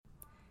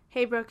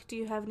Hey, Brooke, do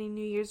you have any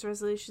New Year's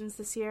resolutions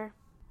this year?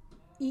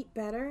 Eat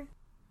better.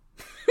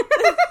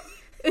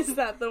 Is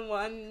that the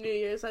one New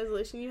Year's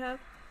resolution you have?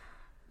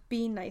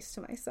 Be nice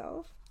to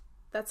myself.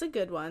 That's a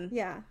good one.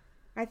 Yeah.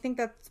 I think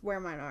that's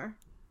where mine are.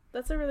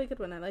 That's a really good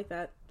one. I like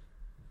that.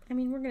 I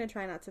mean, we're going to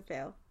try not to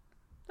fail.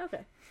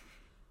 Okay.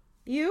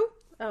 You?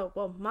 Oh,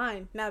 well,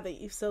 mine, now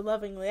that you've so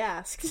lovingly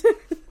asked.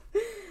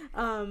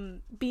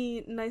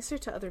 Be nicer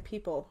to other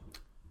people.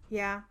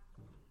 Yeah.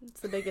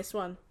 It's the biggest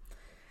one.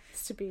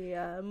 It's to be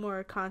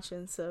more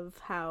conscious of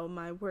how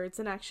my words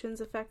and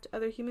actions affect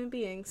other human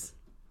beings.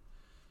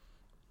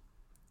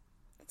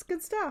 That's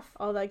good stuff.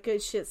 All that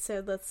good shit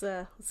said, let's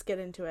get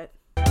into it.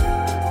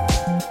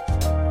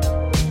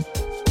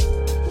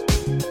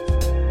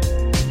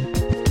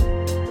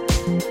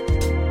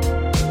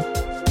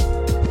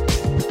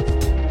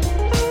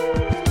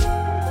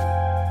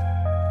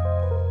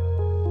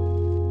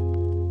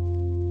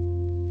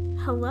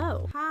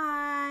 Hello.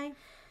 Hi.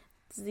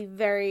 It's the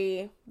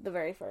very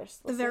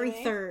first. The very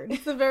third.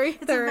 It's the very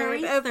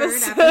third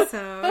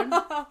episode.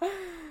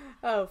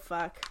 Oh,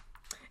 fuck.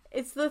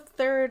 It's the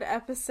third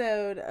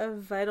episode of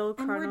Vital And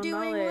Carnal we're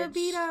doing Knowledge.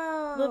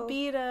 libido.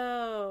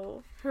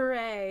 Libido.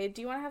 Hooray.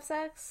 Do you want to have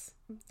sex?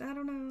 I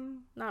don't know.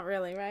 Not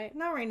really, right?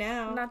 Not right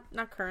now.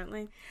 Not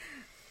currently.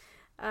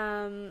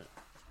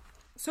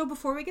 So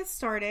before we get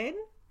started,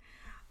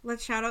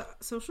 let's shout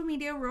out social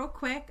media real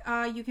quick.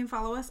 You can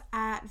follow us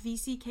at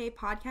VCK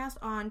Podcast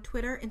on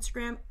Twitter,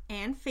 Instagram,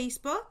 and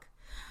Facebook.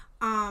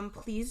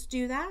 Please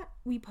do that.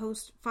 We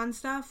post fun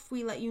stuff.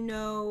 We let you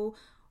know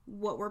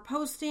what we're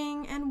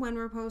posting and when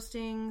we're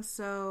posting,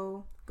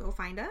 so go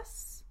find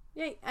us.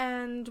 Yay.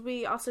 And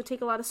we also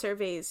take a lot of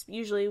surveys,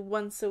 usually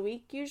once a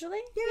week,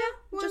 usually? Yeah,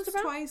 once, just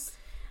about. twice.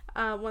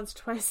 Once,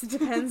 twice. It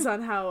depends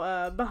on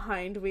how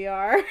behind we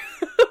are.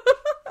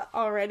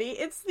 Already.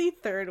 It's the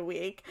third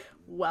week.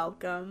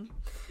 Welcome.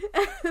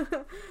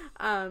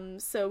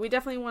 So we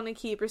definitely want to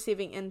keep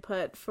receiving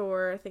input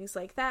for things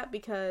like that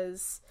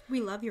because we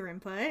love your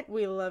input.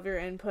 We love your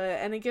input,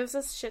 and it gives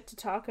us shit to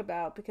talk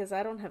about because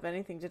I don't have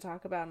anything to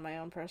talk about in my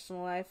own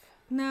personal life.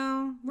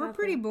 No, we're Nothing.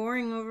 Pretty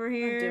boring over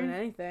here. Not doing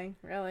anything,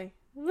 really.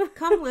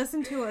 Come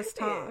listen to us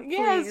talk.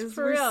 Yes, please.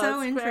 for we're real.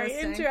 So it's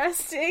interesting. Very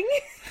interesting.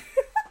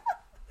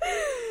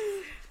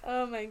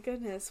 Oh my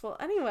goodness. Well,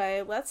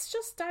 anyway, let's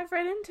just dive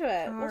right into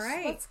it. All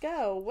right. Let's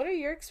go. What are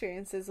your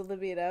experiences with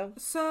libido?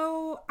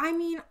 So, I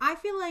mean, I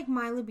feel like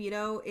my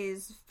libido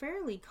is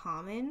fairly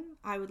common,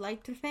 I would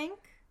like to think.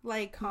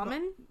 Like,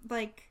 Common?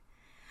 Like,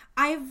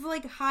 I have,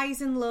 like,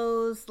 highs and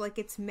lows, like,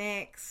 it's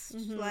mixed.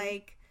 Mm-hmm.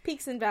 Like,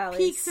 Peaks and valleys.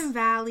 Peaks and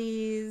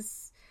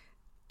valleys.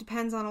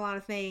 Depends on a lot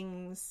of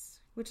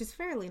things, which is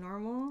fairly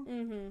normal.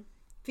 Mm-hmm.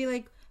 I feel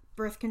like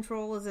birth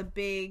control is a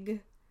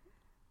big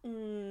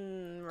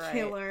right.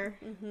 killer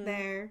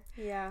there.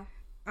 Yeah.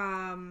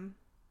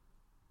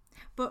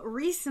 But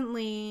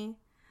recently,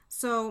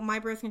 so my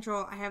birth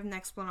control, I have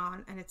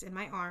Nexplanon, and it's in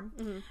my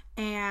arm,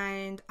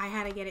 and I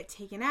had to get it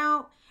taken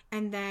out,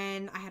 and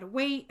then I had to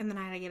wait, and then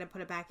I had to get it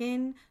put it back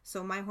in,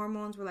 so my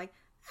hormones were like,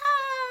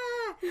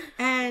 ah,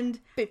 and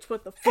bitch,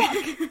 what the fuck?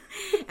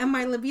 and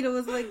my libido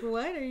was like,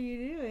 what are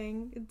you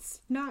doing?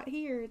 It's not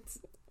here, it's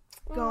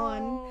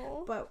gone.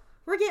 Aww. But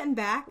we're getting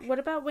back. What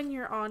about when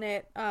you're on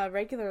it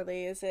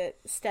regularly? Is it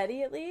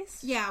steady at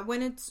least? Yeah,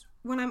 when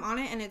I'm on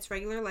it and it's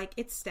regular, like,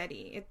 it's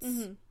steady.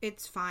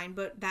 It's fine.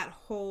 But that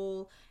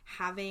whole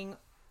having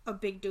a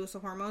big dose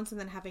of hormones and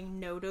then having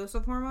no dose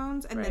of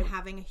hormones and then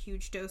having a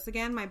huge dose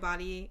again, my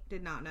body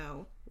did not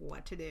know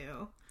what to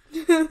do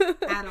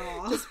at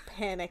all. Just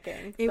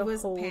panicking. It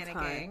was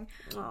panicking.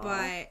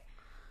 But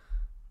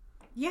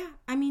yeah,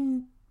 I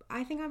mean,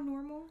 I think I'm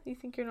normal. You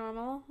think you're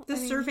normal? The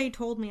survey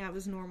told me I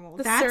was normal.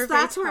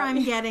 That's where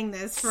I'm getting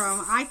this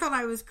from. I thought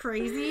I was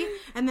crazy,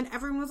 and then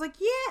everyone was like,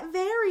 yeah, it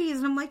varies.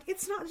 And I'm like,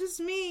 it's not just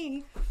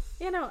me.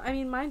 You know, I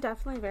mean, mine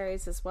definitely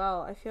varies as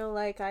well. I feel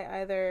like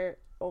I either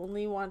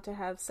only want to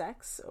have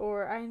sex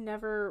or I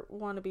never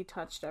want to be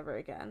touched ever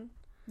again.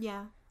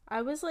 Yeah.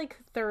 I was, like,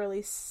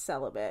 thoroughly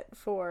celibate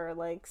for,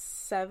 like,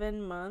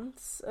 7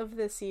 months of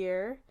this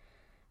year.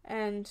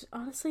 And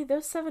honestly,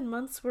 those 7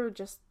 months were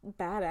just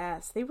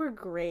badass. They were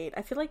great.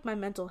 I feel like my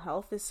mental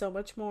health is so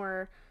much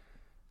more,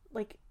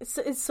 like,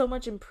 it's so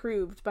much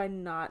improved by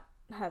not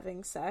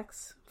having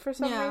sex for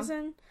some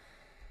reason.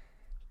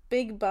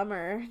 Big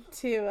bummer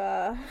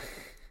to,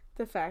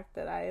 the fact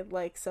that I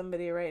like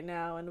somebody right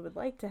now and would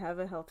like to have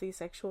a healthy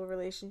sexual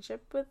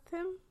relationship with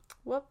him.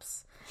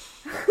 Whoops.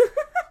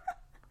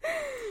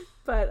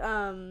 But,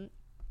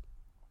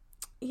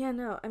 yeah,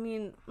 no, I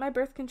mean, my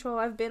birth control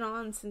I've been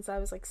on since I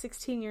was like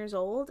 16 years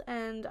old,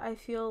 and I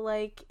feel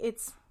like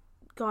it's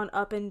gone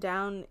up and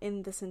down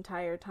in this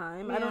entire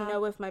time. Yeah. I don't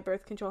know if my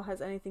birth control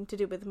has anything to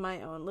do with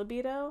my own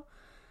libido,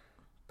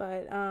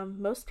 but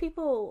most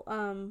people,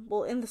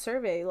 well, in the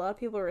survey, a lot of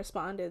people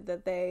responded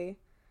that they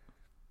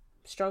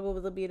struggle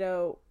with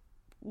libido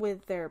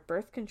with their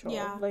birth control.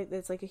 Yeah. Like,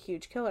 it's like a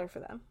huge killer for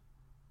them.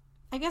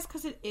 I guess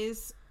because it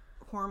is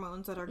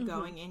hormones that are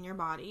going in your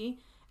body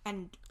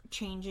and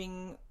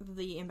changing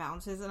the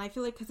imbalances, and I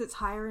feel like because it's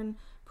higher in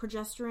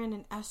progesterone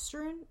and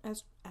estrogen.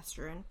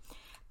 Estrogen.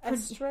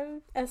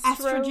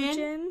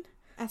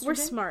 We're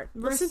smart.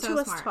 Listen to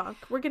us talk.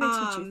 We're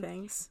gonna teach you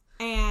things.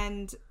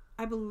 And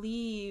I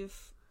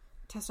believe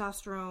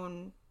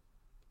testosterone.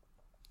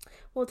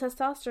 Well,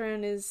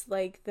 testosterone is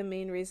like the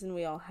main reason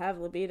we all have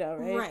libido,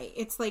 right? Right.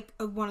 It's like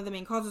one of the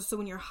main causes. So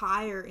when you're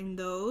higher in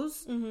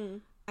those,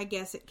 I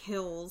guess it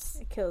kills.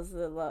 It kills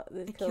the love.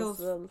 It kills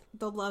the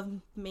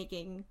love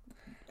making.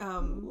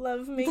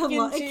 Love making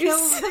juice. It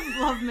kills the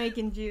love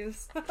making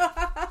juice.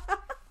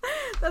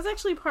 That's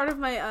actually part of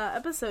my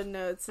episode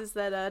notes, is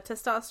that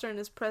testosterone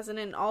is present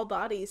in all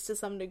bodies to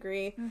some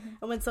degree. And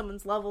when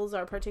someone's levels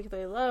are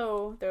particularly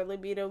low, their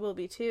libido will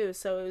be too.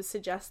 So it was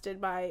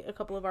suggested by a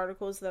couple of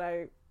articles that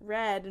I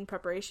read in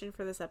preparation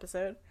for this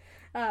episode,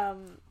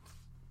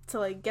 to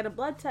like get a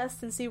blood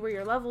test and see where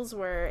your levels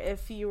were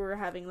if you were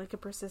having like a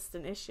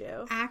persistent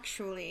issue.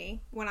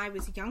 Actually, when I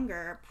was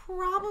younger,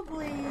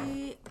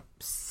 probably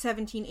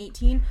 17,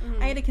 18,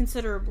 I had a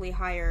considerably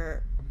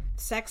higher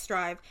sex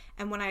drive,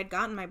 and when I had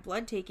gotten my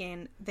blood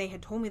taken, they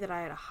had told me that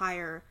I had a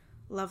higher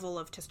level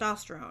of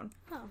testosterone.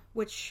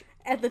 Which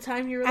at the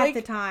time you were at like,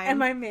 the time,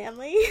 am I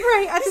manly?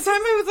 Right, at the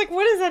time I was like,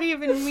 what does that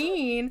even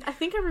mean? I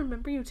think I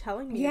remember you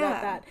telling me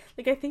about that.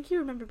 Like, I think you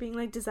remember being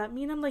like, does that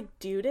mean I'm like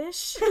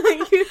dudeish?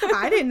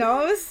 I didn't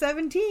know. I was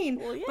 17.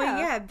 Well, yeah. But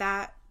yeah,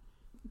 that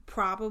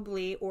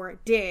probably, or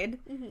it did,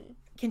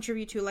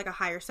 contribute to like a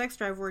higher sex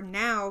drive, where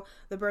now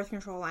the birth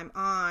control I'm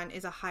on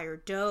is a higher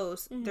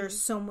dose.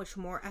 There's so much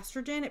more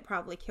estrogen. It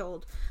probably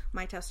killed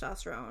my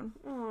testosterone.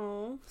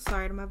 Oh,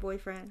 sorry to my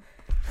boyfriend.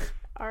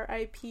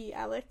 R.I.P.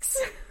 Alex.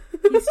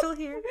 He's still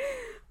here.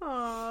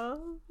 Aw,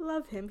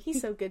 love him.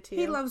 He's so good to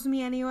you. He loves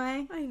me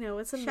anyway. I know,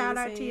 it's amazing. Shout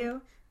out to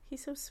you.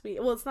 He's so sweet.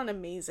 Well, it's not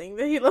amazing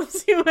that he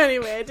loves you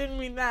anyway. I didn't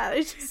mean that.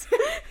 I just...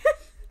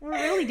 We're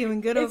really doing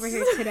good over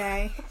here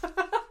today.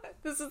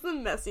 This is the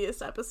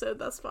messiest episode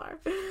thus far.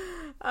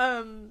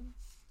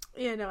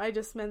 Yeah, no, I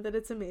just meant that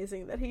it's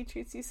amazing that he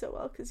treats you so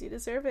well, because you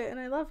deserve it, and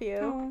I love you.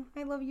 Oh,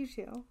 I love you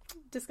too.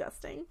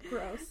 Disgusting.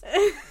 Gross.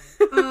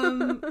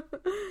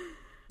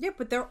 Yeah,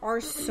 but there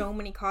are so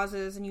many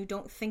causes, and you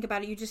don't think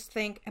about it. You just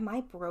think, am I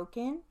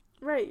broken?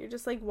 Right. You're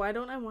just like, why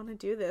don't I want to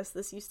do this?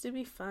 This used to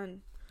be fun.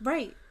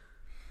 Right.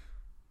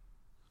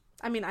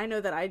 I mean, I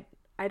know that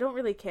I don't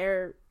really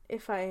care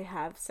if I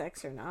have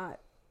sex or not.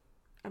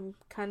 I'm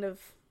kind of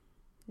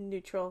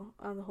neutral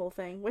on the whole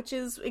thing, which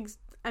is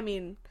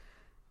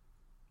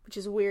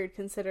weird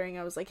considering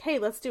I was like, hey,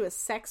 let's do a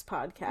sex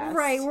podcast.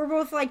 Right. We're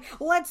both like,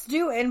 let's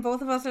do it. And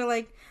both of us are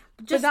like,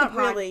 just but not the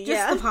really.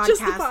 Just the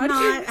podcast,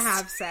 not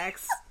have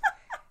sex.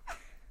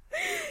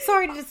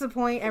 Sorry to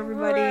disappoint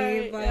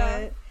everybody, right, but...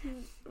 Yeah.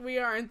 We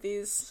aren't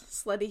these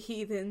slutty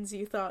heathens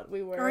you thought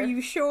we were. Are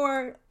you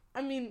sure?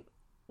 I mean,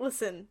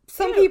 listen.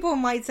 Some people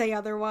might say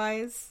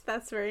otherwise.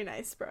 That's very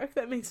nice, Brooke.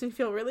 That makes me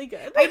feel really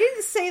good. I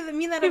didn't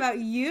mean that about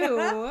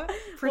you,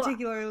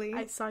 particularly.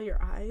 Well, I saw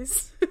your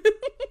eyes.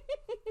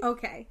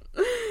 Okay.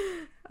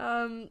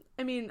 I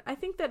mean, I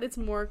think that it's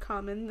more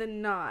common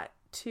than not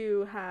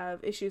to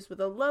have issues with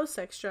a low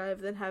sex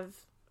drive than have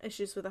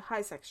issues with a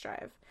high sex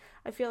drive.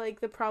 I feel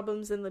like the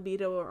problems in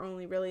libido are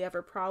only really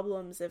ever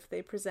problems if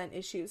they present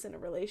issues in a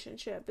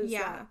relationship. Is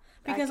that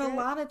because accurate? A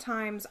lot of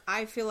times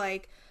I feel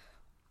like,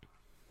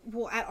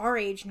 well, at our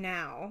age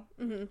now,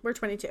 we're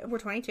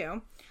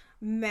 22.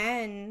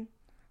 Men,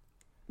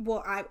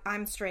 well,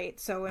 I'm straight,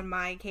 so in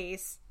my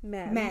case,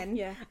 men,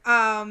 yeah,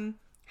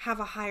 have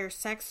a higher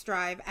sex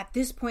drive at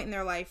this point in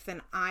their life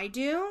than I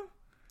do.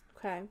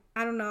 Okay.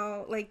 I don't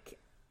know, like,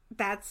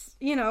 that's,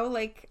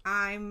 like,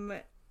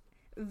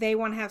 they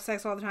want to have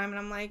sex all the time, and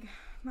I'm like,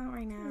 not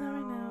right now. Not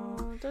right now.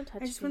 Don't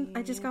touch me.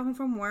 I just got home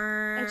from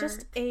work. I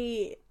just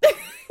ate.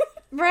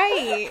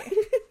 Right.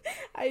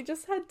 I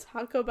just had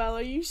Taco Bell.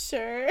 Are you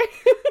sure?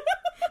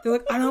 They're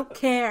like, I don't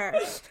care.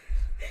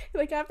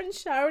 Like, I haven't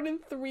showered in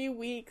 3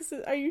 weeks.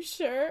 Are you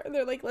sure? And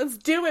they're like, let's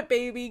do it,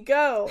 baby.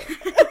 Go.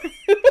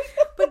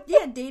 But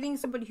yeah, dating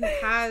somebody who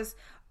has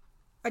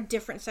a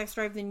different sex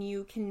drive than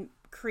you can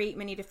create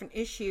many different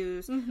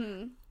issues.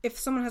 If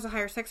someone has a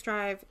higher sex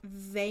drive,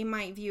 they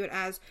might view it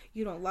as,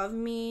 you don't love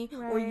me,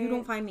 or you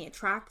don't find me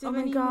attractive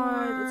anymore. Oh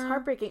my god, it's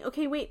heartbreaking.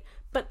 Okay, wait,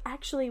 but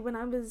actually, when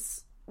I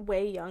was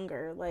way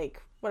younger,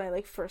 like, when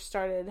I, first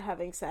started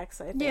having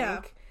sex, I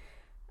think,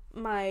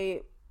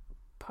 my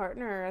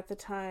partner at the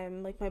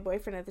time, my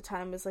boyfriend at the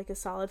time, was, a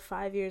solid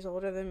 5 years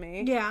older than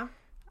me. Yeah.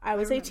 I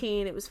was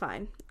 18, it was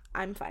fine.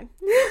 I'm fine.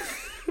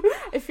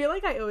 I feel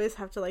like I always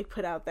have to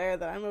put out there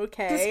that I'm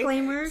okay.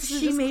 Disclaimer,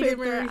 she made it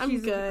through. I'm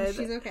good.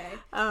 She's okay.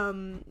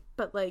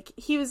 But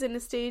he was in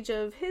a stage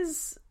of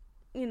his,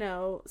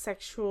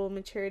 sexual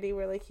maturity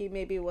where he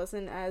maybe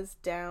wasn't as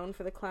down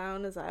for the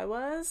clown as I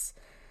was.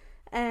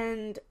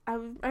 And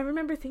I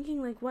remember thinking,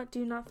 what, do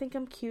you not think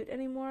I'm cute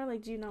anymore?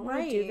 Do you not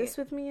want to do this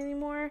with me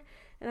anymore?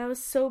 And I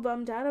was so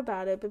bummed out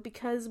about it. But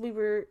because we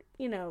were,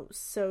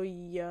 so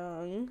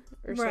young,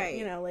 or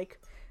so,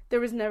 there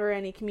was never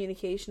any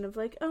communication of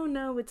oh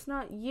no, it's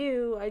not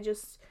you. I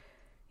just,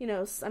 you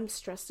know, I'm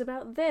stressed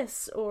about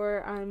this,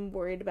 or I'm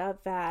worried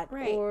about that,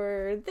 Right.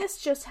 or this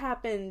just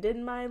happened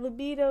and my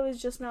libido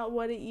is just not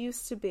what it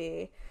used to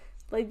be.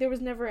 Like, there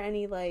was never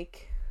any,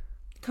 like...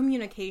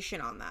 communication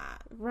on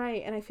that.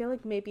 Right, and I feel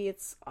like maybe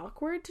it's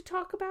awkward to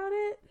talk about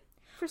it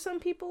for some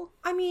people.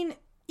 I mean,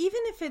 even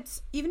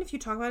if you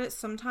talk about it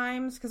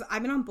sometimes, because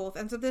I've been on both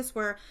ends of this,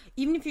 where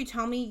even if you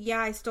tell me,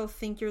 yeah, I still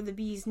think you're the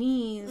bee's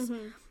knees,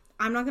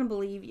 I'm not gonna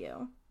believe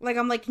you. Like,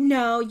 I'm like,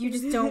 no, you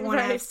just don't want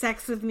to have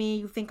sex with me.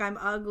 You think I'm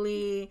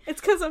ugly. It's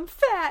because I'm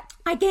fat.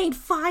 I gained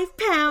 5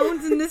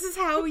 pounds and this is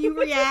how you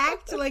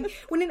react. Like,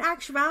 when in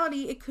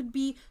actuality, it could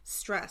be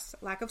stress,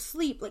 lack of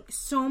sleep, like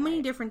so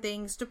many different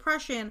things,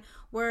 depression,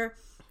 where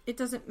it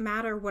doesn't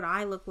matter what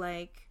I look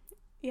like.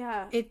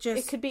 Yeah. It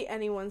could be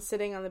anyone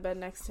sitting on the bed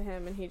next to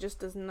him and he just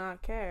does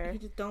not care. You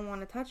just don't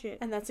want to touch it.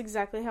 And that's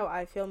exactly how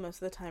I feel most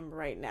of the time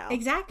right now.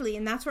 Exactly.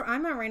 And that's where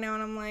I'm at right now.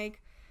 And I'm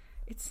like,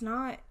 it's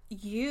not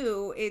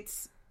you,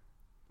 it's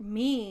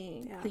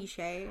me. Yeah.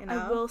 Cliche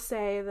enough. I will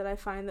say that I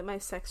find that my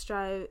sex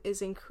drive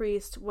is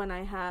increased when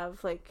I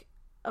have, like,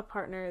 a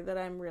partner that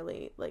I'm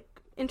really, like,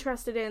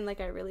 interested in,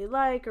 like, I really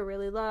like or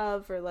really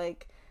love, or,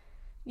 like,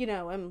 you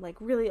know, I'm, like,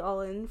 really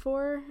all in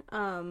for.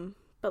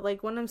 But,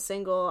 like, when I'm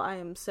single, I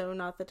am so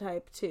not the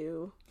type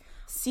to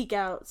seek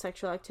out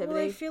sexual activity.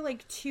 Well, I feel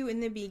like, too,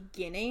 in the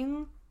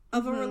beginning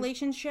of a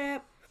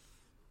relationship,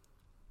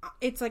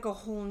 it's like a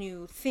whole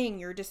new thing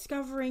you're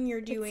discovering,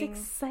 you're doing. It's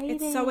exciting.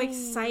 It's so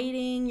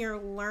exciting. You're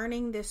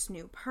learning this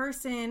new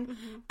person.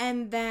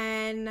 And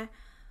then,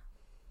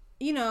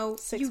 you know,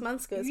 6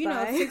 months goes by. You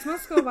know, 6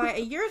 months go by, a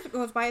year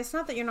goes by. It's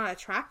not that you're not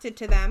attracted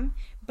to them,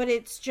 but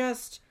it's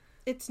just,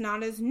 it's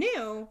not as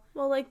new.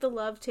 Well, like, the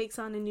love takes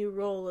on a new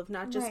role of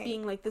not just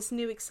being, like, this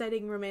new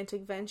exciting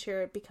romantic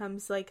venture. It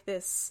becomes, like,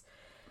 this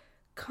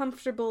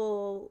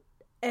comfortable,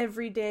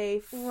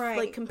 everyday,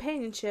 like,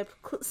 companionship,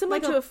 similar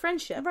to a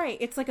friendship. Right.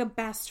 It's like a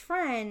best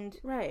friend.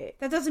 Right.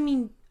 That doesn't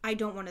mean I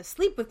don't want to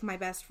sleep with my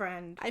best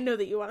friend. I know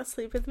that you want to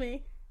sleep with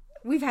me.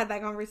 We've had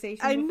that conversation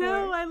before. I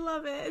know. I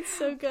love it. It's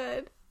so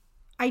good.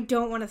 I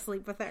don't want to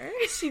sleep with her.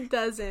 She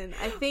doesn't.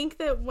 I think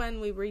that when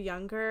we were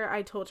younger,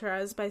 I told her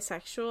I was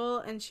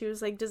bisexual, and she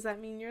was like, does that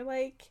mean you're,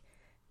 like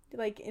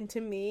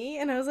into me?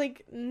 And I was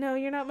like, no,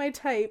 you're not my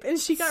type. And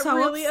she got so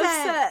really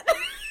upset.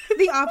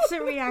 The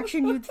opposite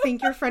reaction you'd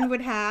think your friend would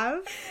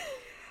have.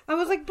 I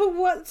was like, but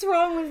what's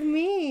wrong with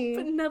me?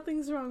 But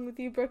nothing's wrong with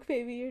you, Brooke,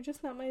 baby. You're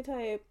just not my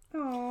type.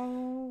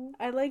 Oh.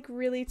 I like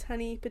really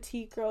tiny,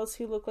 petite girls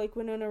who look like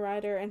Winona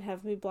Ryder and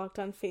have me blocked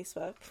on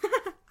Facebook.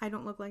 I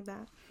don't look like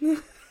that.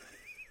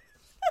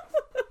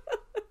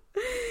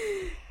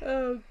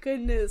 Oh,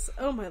 goodness.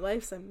 Oh, my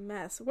life's a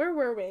mess. Where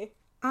were we?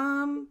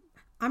 I'm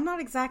not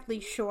exactly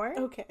sure.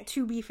 Okay.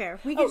 To be fair.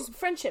 We just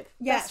friendship.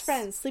 Yes. Best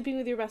friends. Sleeping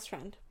with your best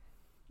friend.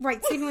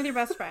 Right, sleeping with your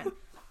best friend.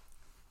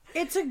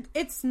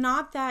 It's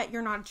not that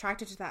you're not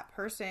attracted to that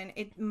person.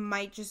 It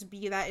might just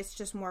be that it's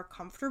just more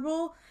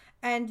comfortable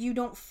and you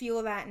don't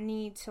feel that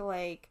need to,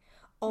 like,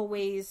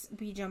 always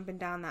be jumping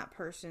down that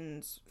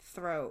person's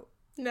throat.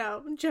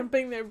 No,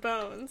 jumping their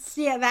bones.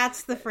 Yeah,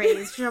 that's the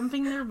phrase.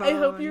 Jumping their bones. I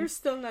hope you're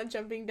still not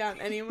jumping down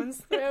anyone's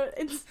throat.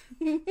 It's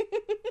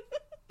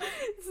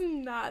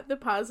not the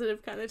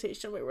positive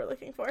connotation we were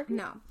looking for.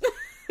 No.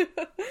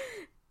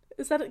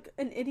 Is that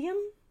an idiom?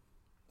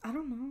 I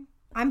don't know.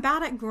 I'm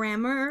bad at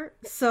grammar,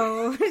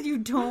 so you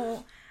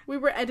don't... We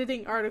were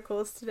editing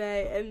articles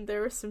today, and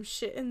there was some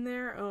shit in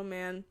there. Oh,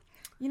 man.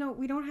 You know,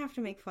 we don't have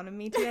to make fun of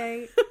me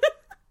today.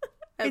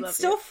 It's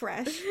still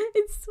fresh.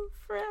 It's still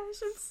fresh.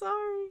 I'm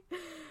sorry.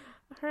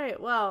 All right.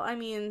 Well, I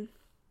mean,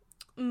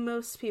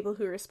 most people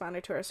who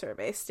responded to our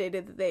survey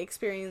stated that they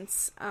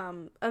experience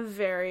a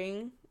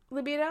varying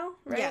libido,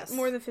 right? Yes.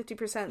 More than 50%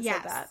 said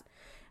that.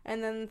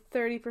 And then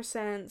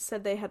 30%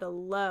 said they had a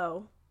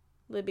low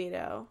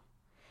libido.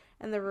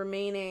 And the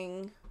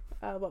remaining,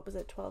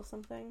 12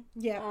 something?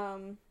 Yeah.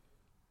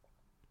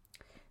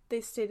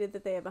 They stated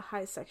that they have a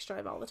high sex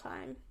drive all the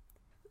time.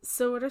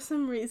 So what are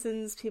some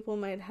reasons people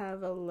might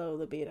have a low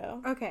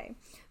libido? Okay.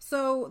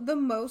 So the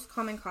most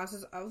common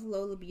causes of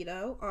low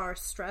libido are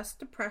stress,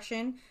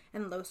 depression,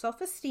 and low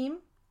self-esteem.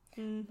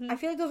 Mm-hmm. I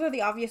feel like those are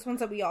the obvious ones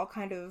that we all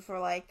kind of are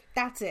like,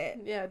 that's it.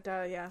 Yeah,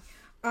 duh, yeah.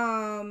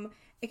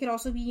 It could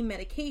also be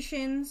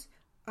medications,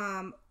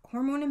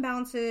 hormone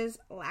imbalances,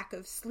 lack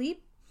of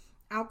sleep,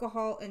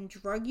 alcohol and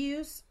drug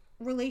use,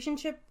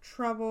 relationship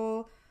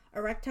trouble,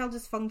 erectile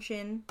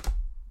dysfunction,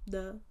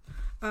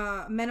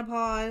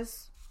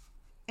 menopause,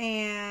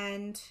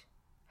 and,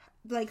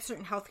 like,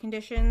 certain health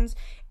conditions.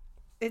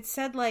 It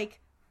said,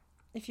 like,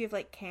 if you have,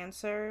 like,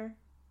 cancer.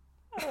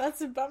 Oh, that's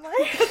a bummer.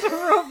 It's a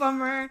real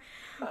bummer.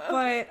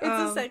 But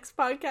it's a sex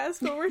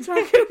podcast, but we're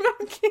talking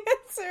about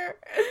cancer.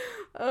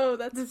 Oh,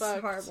 that's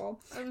fucked. Horrible.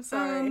 I'm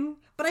sorry.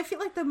 But I feel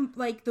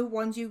like the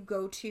ones you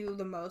go to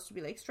the most would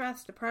be, like,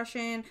 stress,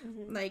 depression,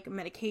 like,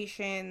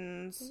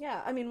 medications.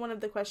 Yeah, I mean, one of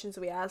the questions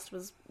we asked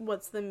was,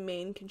 what's the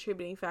main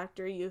contributing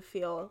factor you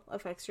feel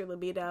affects your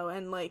libido?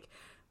 And, like,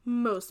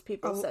 most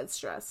people said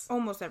stress.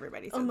 Almost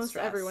everybody said stress. Almost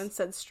everyone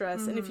said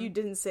stress. Mm-hmm. And if you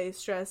didn't say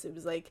stress, it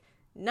was like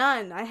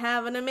None. I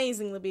have an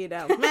amazing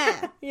libido.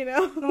 Meh. You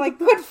know? I'm like,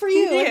 good for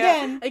you,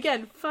 again.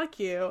 Again, fuck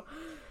you.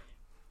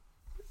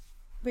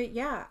 But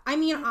yeah, I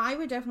mean, I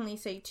would definitely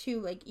say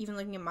too, like, even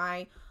looking at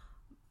my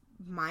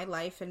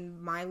life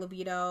and my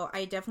libido,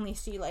 I definitely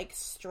see, like,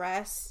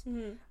 stress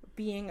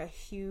being a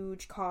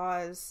huge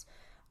cause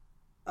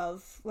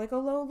of, like, a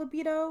low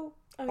libido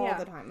all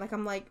the time. Like,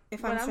 I'm like,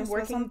 if when I'm stressed about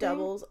working something,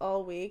 doubles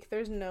all week,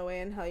 there's no way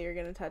in hell you're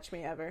gonna touch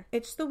me ever.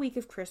 it's the week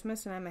of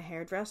Christmas and I'm a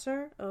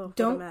hairdresser. Oh, what a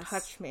don't mess.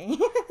 touch me.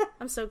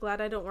 I'm so glad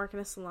I don't work in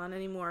a salon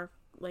anymore,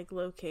 like,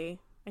 low-key.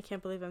 I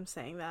can't believe I'm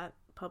saying that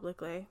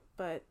publicly,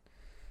 but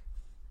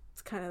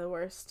it's kind of the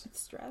worst. It's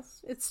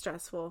stress. It's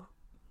stressful.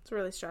 It's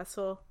really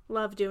stressful.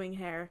 Love doing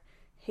hair.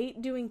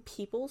 Hate doing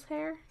people's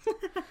hair.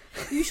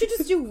 You should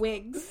just do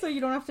wigs so you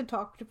don't have to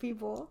talk to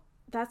people.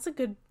 That's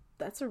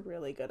a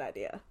really good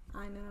idea.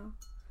 I know.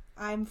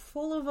 I'm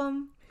full of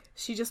them.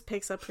 She just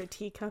picks up her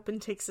teacup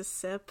and takes a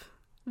sip.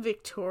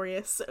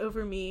 Victorious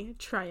over me.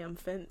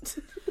 Triumphant.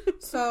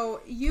 So,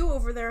 you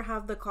over there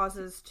have the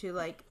causes to,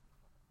 like,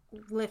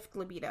 lift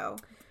libido.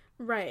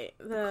 Right.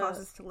 The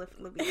causes to lift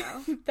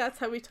libido. That's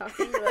how we talk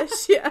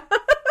English, yeah.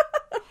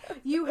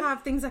 You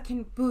have things that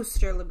can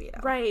boost your libido.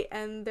 Right,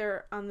 and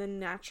they're on the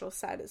natural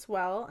side as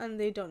well, and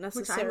they don't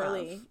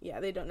necessarily,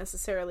 they don't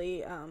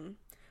necessarily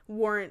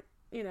warrant,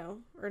 you know,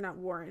 or not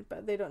warrant,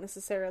 but they don't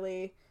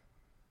necessarily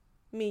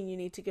mean you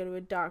need to go to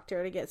a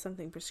doctor to get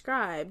something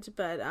prescribed,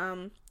 but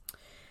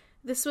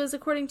this was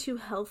according to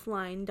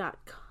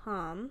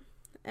healthline.com,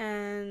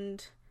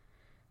 and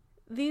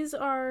these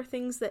are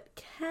things that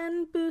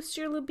can boost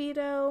your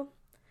libido.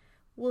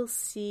 We'll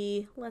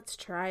see. Let's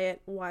try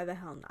it. Why the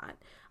hell not?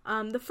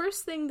 The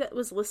first thing that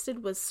was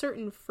listed was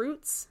certain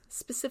fruits,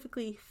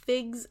 specifically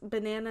figs,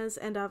 bananas,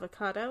 and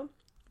avocado,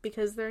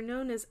 because they're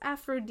known as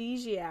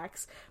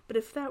aphrodisiacs. But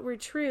if that were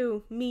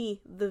true,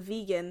 me, the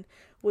vegan,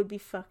 would be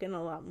fucking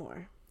a lot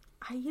more.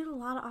 I eat a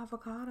lot of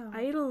avocado.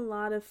 I eat a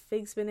lot of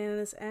figs,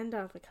 bananas, and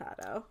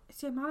avocado.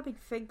 See, I'm not a big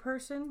fig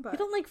person, but... You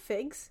don't like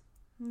figs?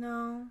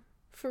 No.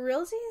 For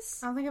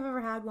realsies? I don't think I've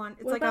ever had one.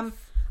 It's What like about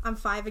I'm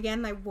 5 again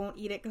and I won't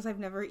eat it because I've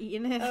never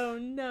eaten it. Oh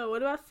no,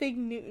 what about fig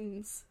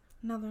Newtons?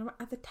 No,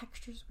 the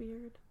texture's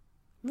weird.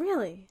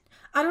 Really?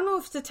 I don't know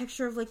if it's the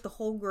texture of, like, the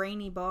whole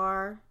grainy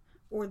bar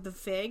or the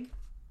fig,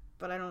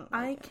 but I don't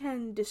like I it.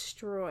 can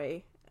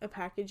destroy a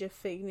package of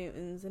fig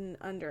Newtons in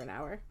under an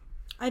hour.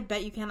 I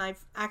bet you can.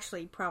 I've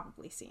actually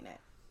probably seen it.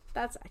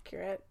 That's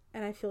accurate,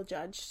 and I feel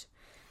judged.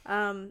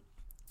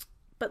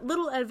 But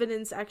little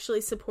evidence actually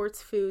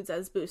supports foods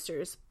as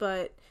boosters,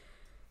 but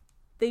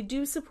they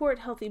do support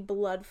healthy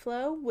blood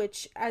flow,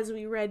 which, as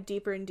we read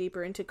deeper and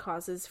deeper into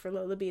causes for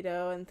low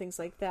libido and things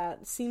like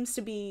that, seems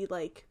to be,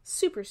 like,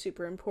 super,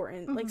 super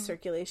important, like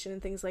circulation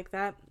and things like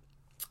that.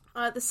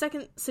 The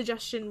second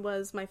suggestion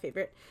was my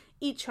favorite.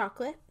 Eat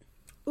chocolate.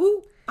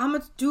 Ooh, I'm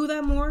gonna do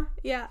that more.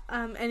 Yeah,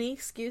 any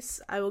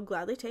excuse I will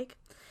gladly take.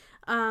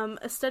 One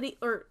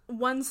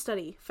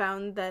study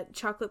found that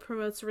chocolate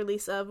promotes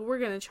release of, we're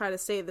going to try to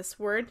say this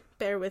word,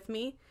 bear with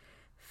me,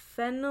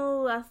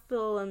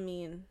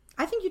 phenylethylamine.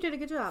 I think you did a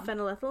good job.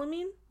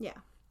 Phenylethylamine? Yeah.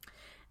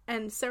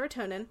 And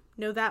serotonin,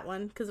 know that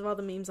one because of all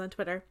the memes on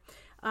Twitter,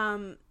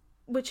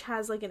 which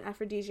has, like, an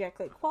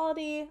aphrodisiac-like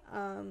quality,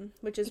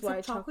 which is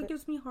why chocolate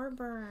gives me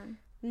heartburn.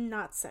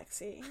 Not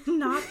sexy.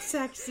 Not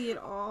sexy at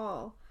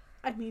all.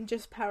 I mean,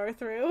 just power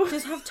through.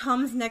 Just have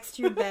Tums next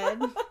to your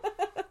bed.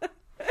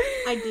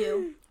 I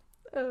do.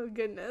 Oh,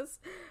 goodness.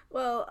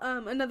 Well,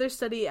 another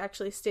study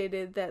actually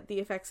stated that the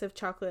effects of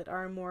chocolate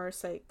are more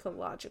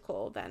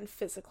psychological than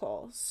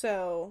physical.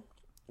 So,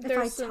 if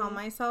I tell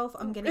myself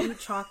I'm gonna eat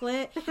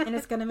chocolate and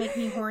it's gonna make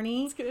me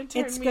horny,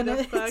 it's just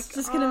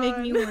gonna make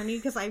me horny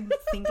because I'm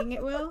thinking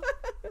it will.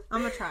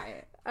 I'm gonna try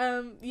it.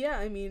 Yeah,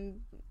 I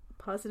mean,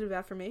 positive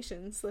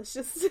affirmations. Let's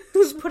just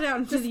put it out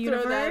into the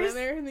universe. Throw that in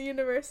there in the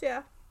universe.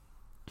 Yeah.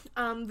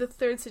 The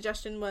third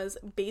suggestion was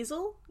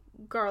basil,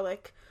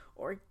 garlic,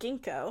 or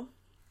ginkgo.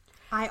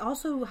 I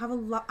also have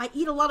I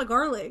eat a lot of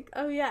garlic.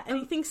 Oh yeah,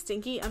 anything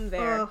stinky, I'm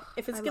there.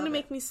 If it's gonna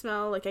make me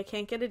smell like I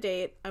can't get a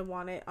date, I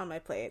want it on my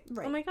plate.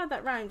 Right. Oh my god,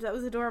 that rhymed. That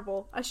was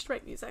adorable. I should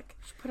write music.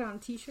 Should put it on a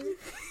t-shirt.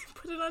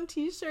 Put it on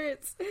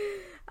t-shirts.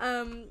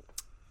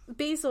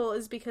 Basil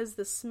is because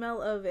the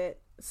smell of it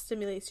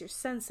stimulates your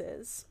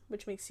senses,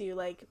 which makes you,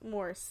 like,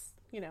 more,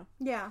 you know.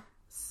 Yeah.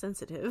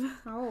 Sensitive.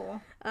 Oh.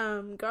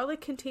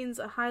 Garlic contains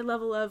a high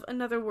level of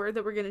another word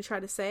that we're going to try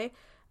to say.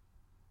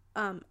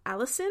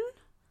 Allicin?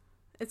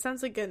 It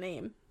sounds like a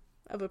name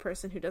of a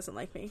person who doesn't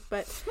like me,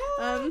 but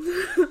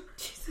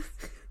Jesus.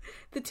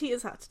 The tea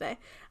is hot today,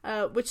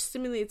 which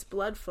stimulates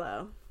blood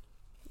flow.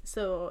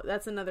 So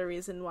that's another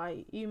reason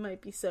why you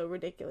might be so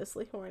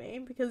ridiculously horny,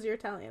 because you're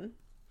Italian.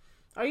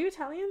 Are you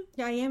Italian?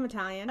 Yeah, I am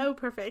Italian. Oh,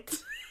 perfect.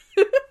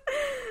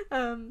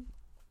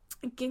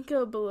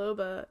 Ginkgo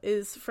biloba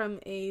is from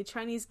a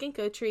Chinese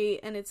ginkgo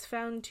tree, and it's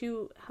found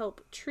to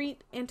help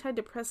treat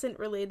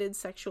antidepressant-related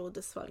sexual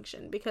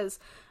dysfunction, because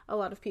a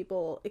lot of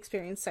people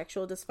experience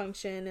sexual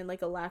dysfunction and,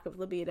 like, a lack of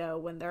libido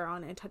when they're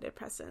on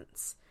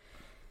antidepressants.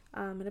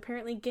 And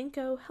apparently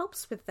ginkgo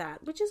helps with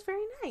that, which is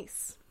very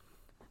nice.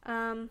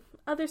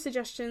 Other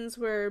suggestions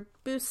were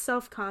boost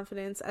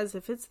self-confidence, as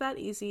if it's that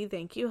easy.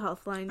 Thank you,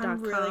 healthline.com.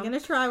 I'm really going to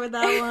try with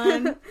that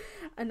one.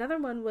 Another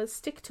one was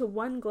stick to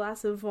 1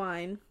 glass of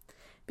wine,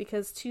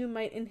 because 2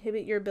 might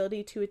inhibit your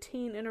ability to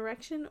attain an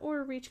erection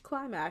or reach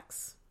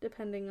climax,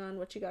 depending on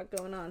what you got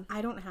going on.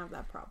 I don't have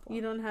that problem.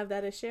 You don't have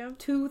that issue?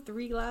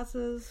 2-3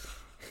 glasses.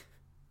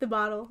 The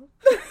bottle.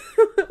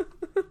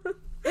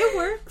 It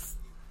works.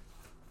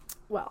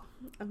 Well,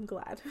 I'm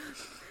glad.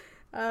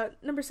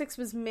 Number 6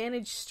 was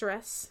manage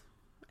stress.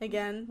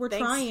 Again, we're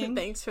trying.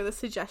 Thanks for the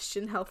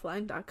suggestion,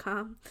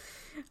 healthline.com.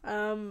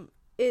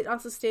 It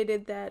also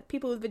stated that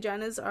people with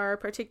vaginas are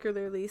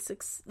particularly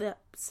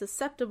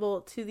susceptible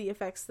to the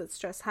effects that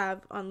stress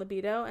have on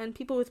libido, and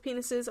people with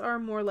penises are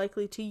more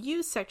likely to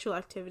use sexual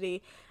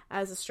activity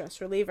as a stress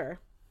reliever.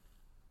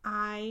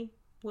 I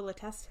will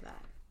attest to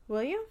that.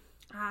 Will you?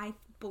 I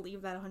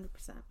believe that 100%.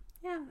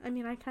 Yeah, I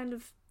mean, I kind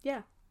of,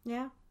 yeah.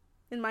 Yeah.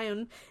 In my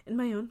own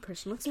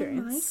personal experience.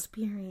 In my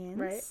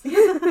experience.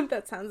 Right?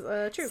 That sounds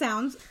true.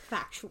 Sounds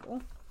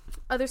factual.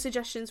 Other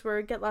suggestions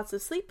were get lots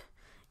of sleep,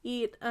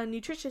 eat a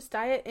nutritious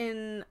diet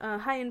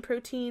high in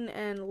protein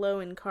and low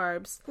in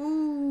carbs.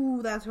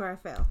 Ooh, that's where I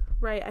fail.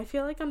 Right, I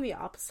feel like I'm the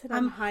opposite.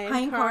 I'm high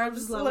in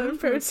carbs, low in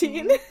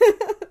protein.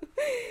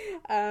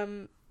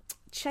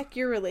 Check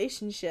your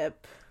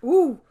relationship.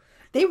 Ooh,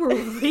 they were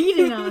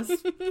reading us.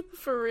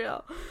 For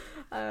real.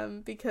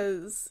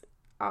 Because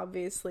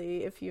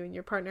obviously, if you and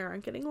your partner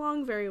aren't getting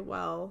along very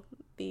well,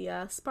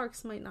 the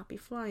sparks might not be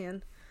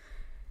flying.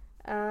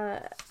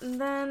 And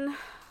then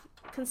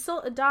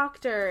consult a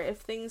doctor if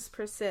things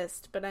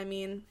persist. But I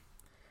mean,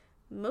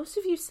 most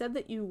of you said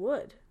that you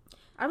would.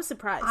 I was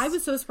surprised. I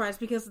was so surprised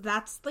because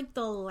that's like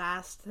the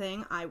last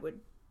thing I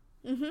would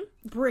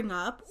bring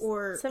up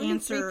or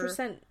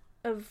 73%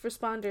 of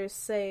responders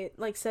said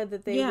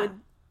that they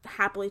would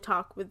happily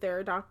talk with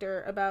their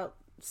doctor about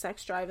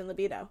sex drive and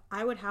libido.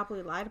 I would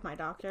happily lie to my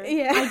doctor.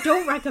 Yeah. I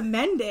don't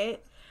recommend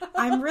it.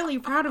 I'm really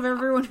proud of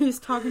everyone who's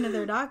talking to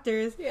their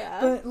doctors. Yeah.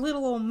 But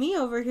little old me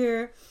over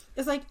here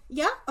is like,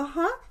 yeah,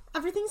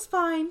 everything's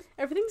fine.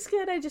 Everything's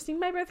good. I just need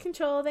my birth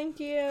control.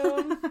 Thank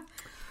you.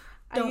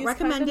 Don't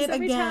recommend it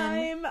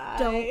again.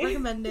 Don't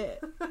recommend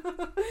it.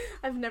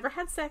 I've never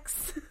had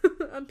sex.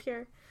 I'm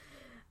pure.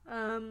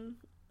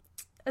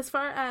 As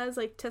far as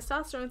like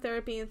testosterone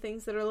therapy and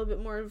things that are a little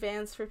bit more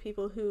advanced for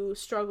people who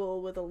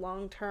struggle with a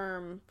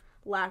long-term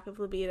lack of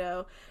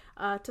libido,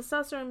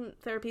 testosterone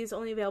therapy is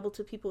only available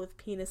to people with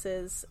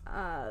penises.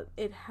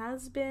 It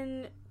has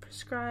been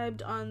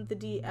prescribed on the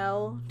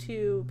DL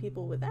to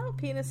people without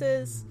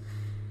penises.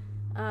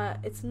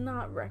 It's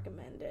not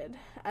recommended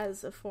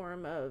as a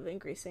form of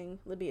increasing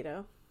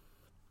libido.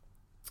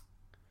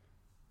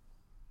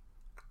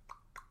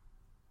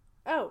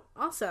 Oh,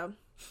 also,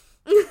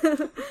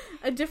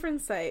 a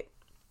different site.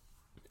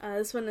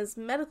 This one is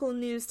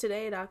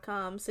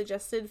medicalnewstoday.com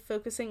suggested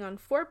focusing on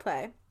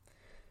foreplay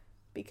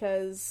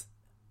because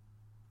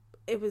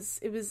it was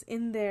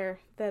in there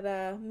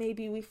that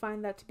maybe we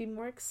find that to be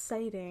more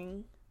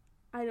exciting.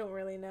 I don't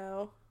really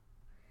know.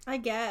 I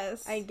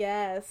guess.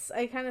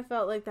 I kind of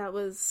felt like that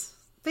was...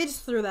 They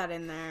just threw that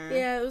in there.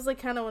 Yeah, it was like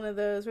kind of one of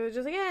those where they're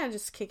just like, yeah,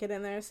 just kick it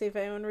in there, see if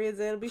anyone reads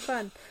it, it'll be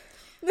fun.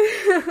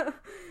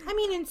 I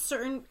mean, in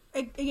certain...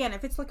 Again,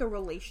 if it's like a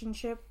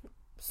relationship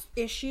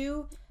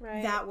issue,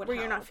 right, that would where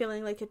help. You're not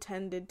feeling like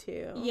attended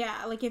to.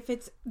 Yeah, like if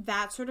it's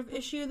that sort of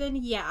issue, then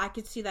yeah, I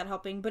could see that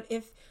helping. But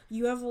if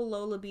you have a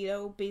low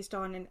libido based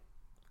on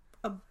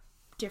a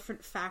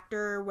different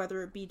factor,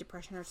 whether it be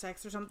depression or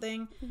sex or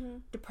something,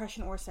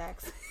 depression or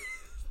sex...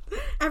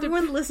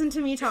 Everyone listen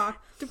to me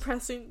talk.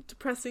 Depressing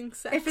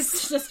sex. If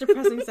it's just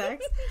depressing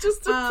sex.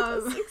 Just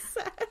depressing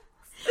sex.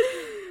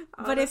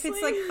 But if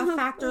it's like a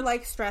factor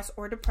like stress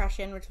or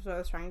depression, which is what I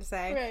was trying to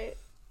say.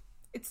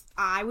 Right.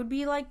 I would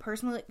be like,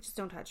 personally, just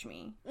don't touch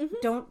me.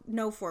 No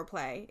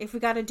foreplay. If we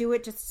gotta do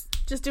it, just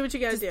do what you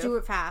gotta do. Just do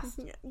it fast.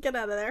 Get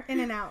out of there. In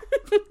and out.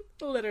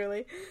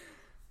 Literally.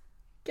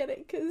 Get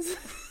it? Because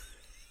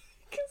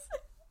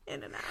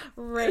in and out.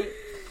 Right.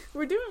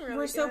 We're doing really good.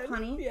 We're so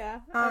punny.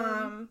 Yeah.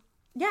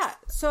 Yeah,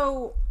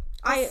 so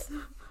I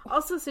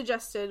also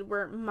suggested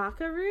were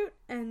maca root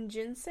and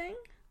ginseng.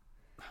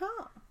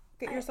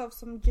 Get yourself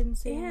some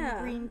ginseng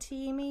green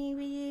tea,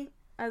 maybe.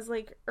 As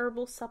like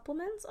herbal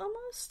supplements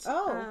almost.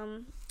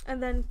 Oh.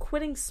 And then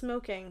quitting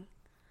smoking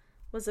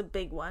was a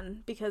big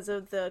one because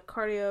of the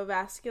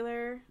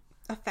cardiovascular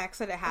effects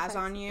that it has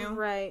on you.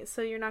 Right.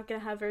 So you're not going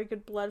to have very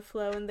good blood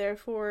flow and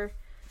therefore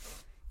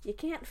you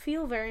can't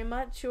feel very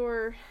much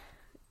or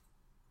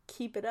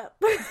keep it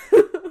up.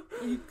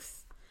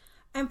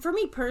 And for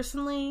me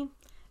personally,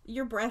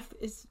 your breath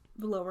is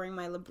lowering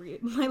my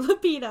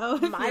libido.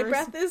 My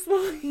breath is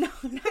lowering? No,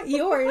 not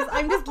yours.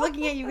 I'm just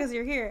looking at you because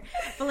you're here.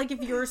 But like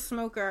if you're a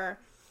smoker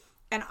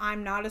and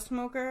I'm not a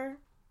smoker,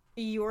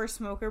 your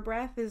smoker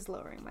breath is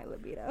lowering my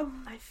libido.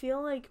 I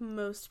feel like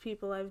most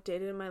people I've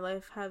dated in my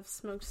life have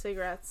smoked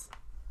cigarettes.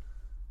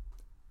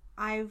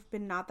 I've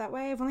been not that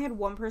way. I've only had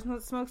one person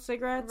that smoked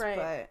cigarettes,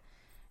 but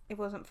it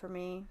wasn't for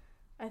me.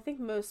 I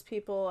think most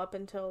people up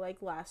until like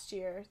last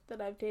year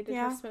that I've dated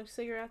have smoked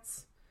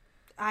cigarettes.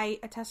 I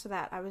attest to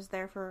that. I was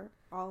there for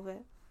all of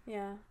it.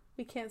 Yeah.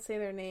 We can't say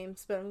their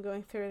names, but I'm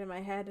going through it in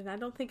my head, and I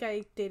don't think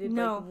I dated,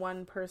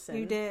 one person.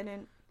 You did,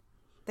 and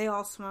they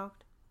all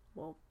smoked.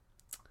 Well,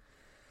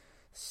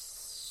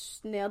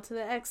 nailed to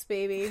the X,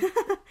 baby.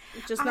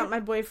 Just not my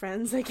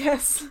boyfriends, I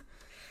guess.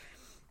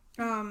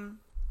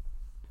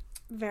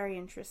 Very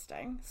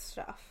interesting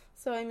stuff.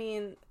 So, I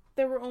mean,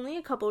 there were only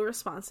a couple of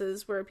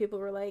responses where people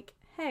were like,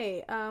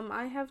 hey,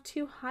 I have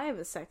too high of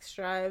a sex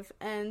drive,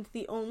 and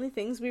the only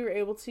things we were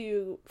able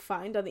to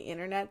find on the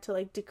internet to,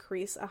 like,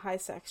 decrease a high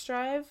sex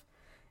drive,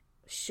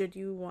 should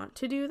you want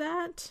to do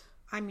that?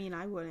 I mean,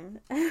 I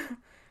wouldn't.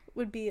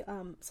 Would be,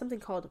 something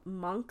called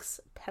monk's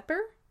pepper.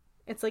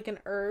 It's like an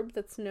herb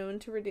that's known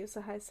to reduce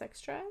a high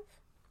sex drive.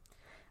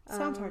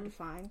 Sounds hard to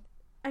find.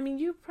 I mean,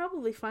 you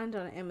probably find it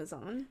on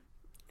Amazon.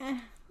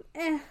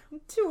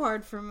 Too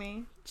hard for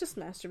me. Just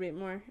masturbate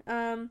more.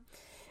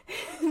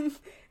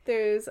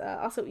 There's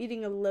also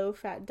eating a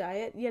low-fat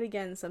diet. Yet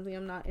again, something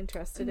I'm not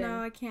interested in.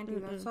 No, I can't do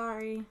that.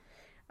 Sorry.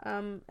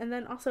 And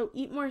then also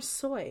eat more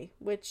soy,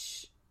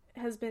 which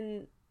has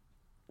been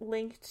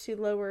linked to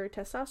lower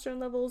testosterone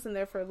levels and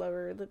therefore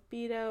lower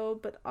libido.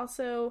 But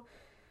also,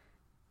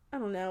 I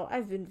don't know,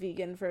 I've been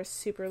vegan for a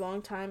super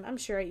long time. I'm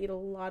sure I eat a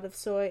lot of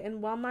soy.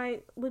 And while my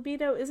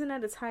libido isn't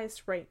at its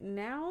highest right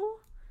now,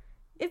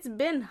 it's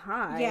been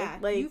high. Yeah,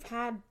 like, you've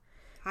had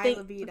high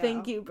libido.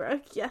 Thank you,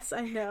 Brooke. Yes,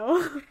 I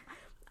know.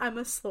 I'm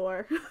a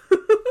slore.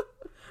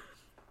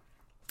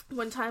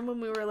 One time when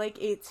we were like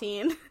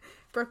 18,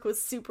 Brooke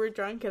was super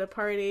drunk at a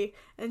party,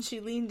 and she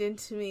leaned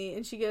into me,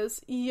 and she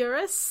goes, "You're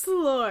a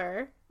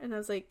slore." And I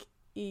was like,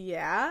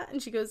 "Yeah."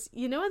 And she goes,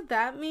 "You know what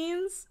that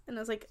means?" And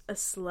I was like, "A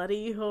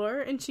slutty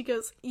whore." And she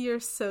goes, "You're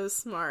so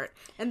smart."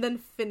 And then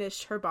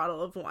finished her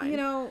bottle of wine. You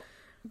know,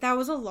 that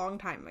was a long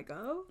time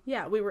ago.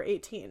 Yeah, we were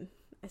 18.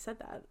 I said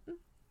that.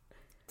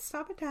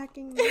 Stop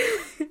attacking me.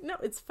 No,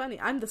 it's funny.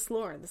 I'm the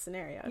slore in the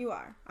scenario. You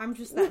are. I'm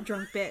just that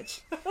drunk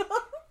bitch.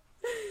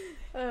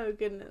 Oh,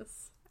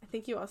 goodness. I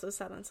think you also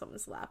sat on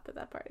someone's lap at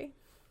that party.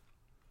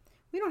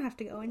 We don't have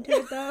to go into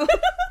it, though.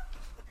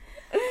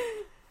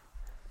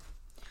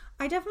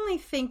 I definitely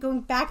think,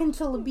 going back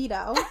into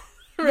libido,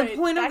 right, the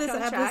point of back this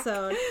on track.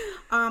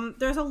 episode,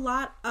 there's a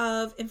lot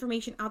of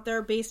information out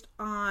there based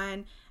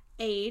on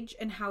age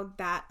and how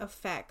that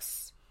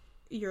affects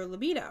your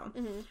libido.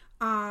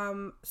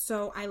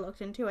 So I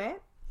looked into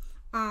it,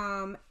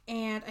 and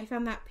I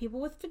found that people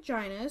with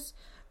vaginas,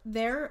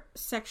 their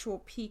sexual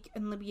peak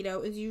and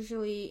libido is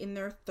usually in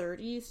their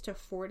 30s to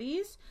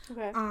 40s.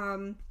 Okay.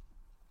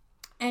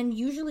 And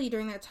usually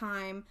during that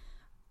time,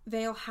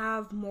 they'll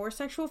have more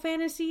sexual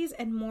fantasies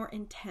and more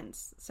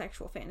intense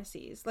sexual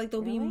fantasies. Like,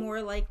 they'll be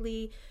more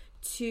likely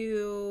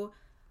to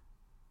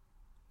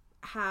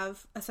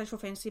have a sexual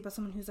fantasy about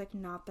someone who's, like,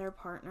 not their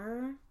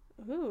partner.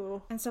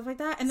 Ooh. And stuff like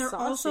that. And they're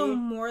Saucy. also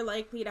more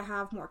likely to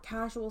have more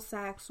casual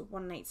sex,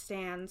 one-night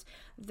stands,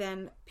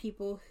 than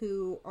people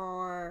who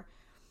are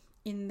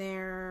in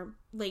their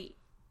late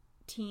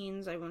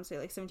teens. I wouldn't say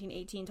like 17,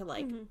 18 to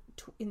like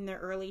in their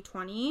early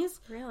 20s.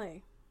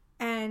 Really?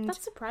 And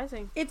that's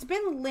surprising. It's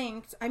been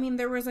linked. I mean,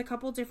 there was a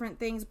couple different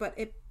things, but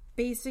it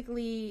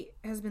basically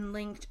has been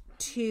linked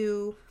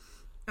to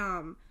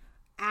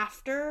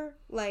after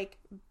like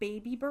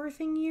baby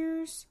birthing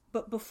years,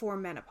 but before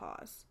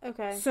menopause.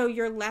 Okay. So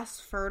you're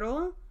less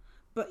fertile,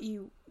 but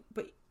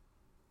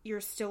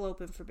you're still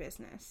open for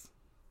business.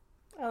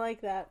 I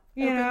like that.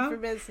 You open know? for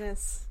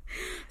business.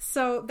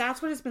 So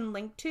that's what it's been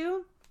linked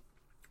to,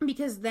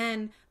 because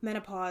then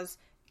menopause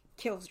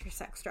kills your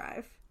sex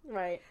drive.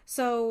 Right.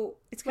 So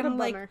it's kind of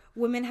like bummer.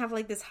 women have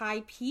like this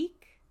high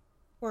peak,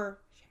 or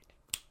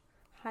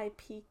high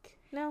peak.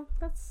 No,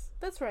 that's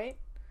right.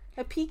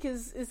 A peak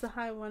is the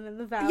high one, and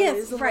the valley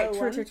is the right. low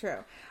True, one. true,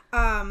 true.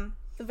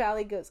 The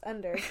valley goes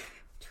under.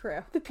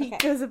 True. The peak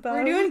goes above.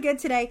 We're doing good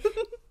today.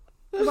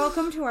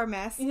 Welcome to our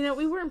mess. You know,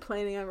 we weren't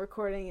planning on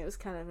recording. It was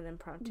kind of an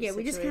impromptu situation.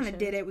 We just kind of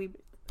did it. We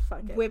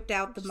whipped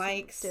out the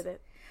mics. Did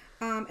it.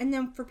 And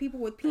then for people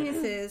with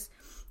penises,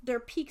 their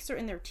peaks are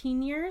in their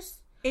teen years.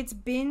 It's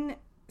been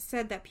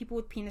said that people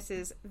with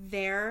penises,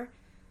 their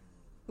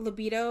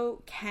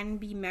libido can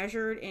be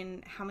measured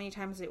in how many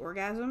times they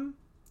orgasm.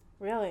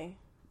 Really?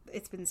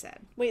 It's been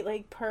said. Wait,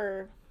 like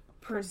per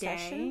day?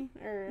 session?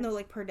 Or... No,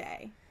 like per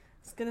day.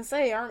 I was gonna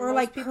say, aren't or most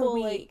like people per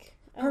week. like...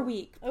 Per Oh,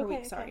 week. Per okay,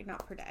 week, sorry, okay.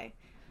 not per day.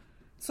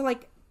 So,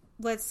 like,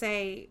 let's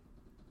say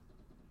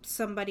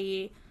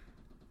somebody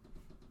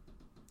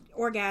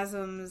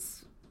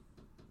orgasms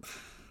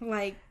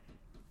like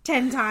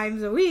 10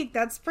 times a week.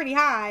 That's pretty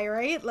high,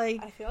 right?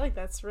 Like, I feel like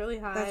that's really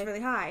high. that's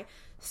really high.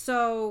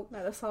 So,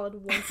 Not a solid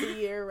once a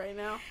year right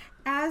now.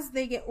 as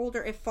they get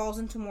older, it falls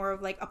into more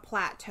of like a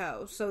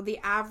plateau. So the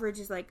average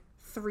is like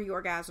 3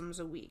 orgasms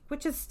a week,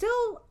 which is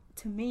still,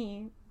 to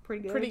me,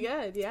 pretty good. Pretty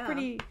good, yeah.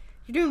 You're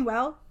doing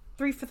well.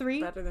 3 for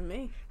 3. Better than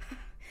me.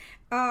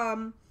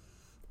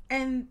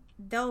 And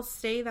they'll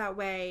stay that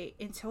way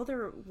until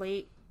their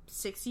late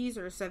 60s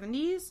or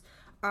 70s,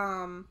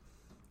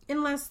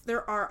 unless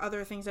there are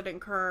other things that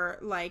occur,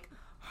 like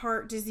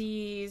heart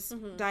disease,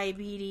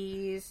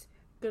 diabetes,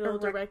 Good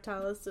old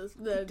erectile Good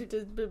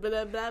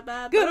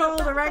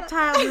old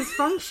erectile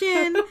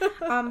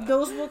dysfunction.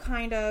 Those will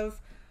kind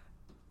of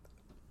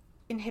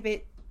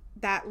inhibit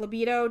that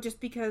libido, just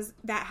because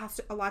that has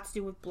a lot to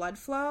do with blood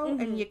flow,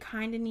 and you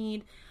kind of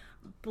need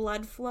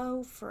blood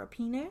flow for a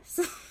penis.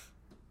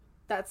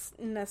 That's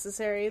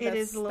necessary. It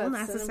is a little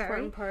necessary. An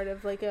important part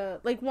of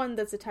like one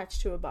that's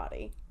attached to a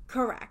body.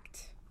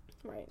 Correct.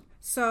 Right.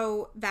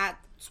 So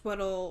that's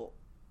what'll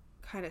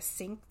kind of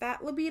sink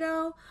that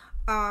libido.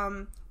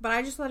 But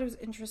I just thought it was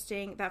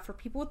interesting that for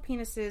people with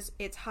penises,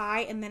 it's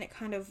high and then it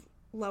kind of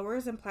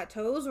lowers and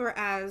plateaus,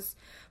 whereas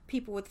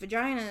people with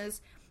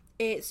vaginas,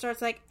 it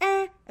starts like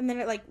and then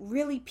it like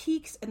really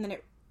peaks and then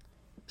it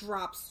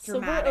drops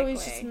dramatically. So we're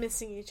always just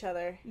missing each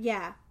other.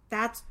 Yeah,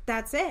 that's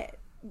it.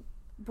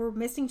 We're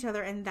missing each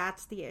other, and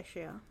that's the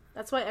issue.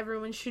 That's why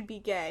everyone should be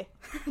gay.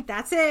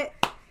 That's it.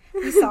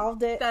 We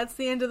solved it. That's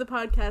the end of the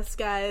podcast,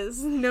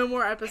 guys. No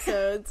more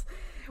episodes.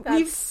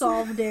 We've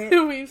solved it.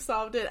 We've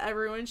solved it.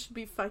 Everyone should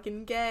be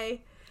fucking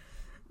gay.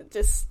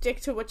 Just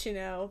stick to what you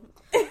know.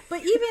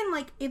 But even,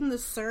 like, in the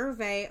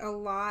survey, a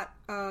lot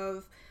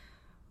of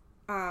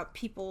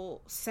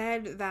people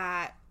said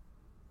that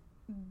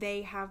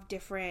they have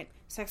different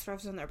sex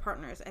drives than their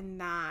partners,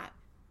 and that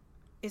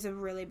is a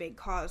really big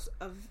cause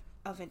of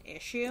an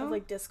issue. Of,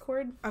 like,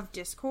 discord? Of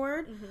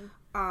discord.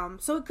 Mm-hmm.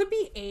 So it could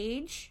be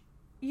age.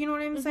 You know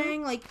what I'm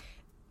saying? Like,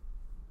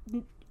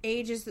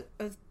 age is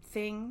a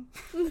thing.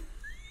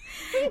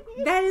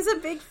 That is a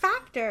big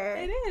factor.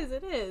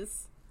 It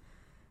is.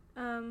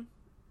 I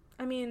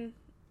mean...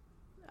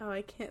 Oh,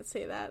 I can't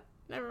say that.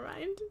 Never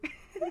mind.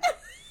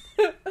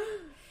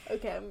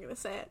 Okay, I'm gonna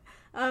say it.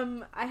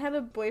 I had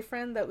a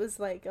boyfriend that was,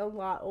 like, a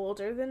lot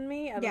older than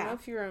me. I don't know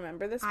if you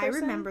remember this person. I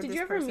remember Did this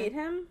you ever person. meet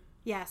him?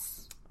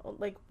 Yes.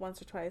 Like,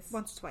 once or twice?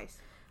 Once or twice.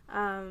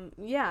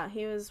 Yeah,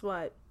 he was,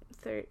 what,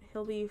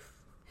 he'll be...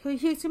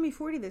 He's gonna be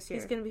 40 this year.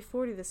 He's gonna be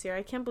 40 this year.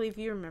 I can't believe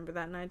you remember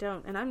that and I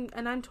don't. And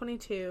I'm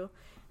 22,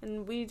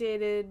 and we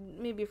dated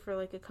maybe for,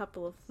 like, a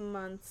couple of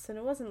months, and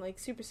it wasn't, like,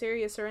 super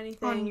serious or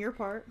anything. On your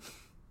part.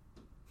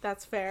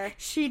 That's fair.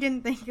 She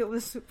didn't think it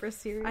was super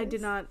serious. I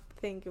did not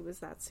think it was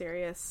that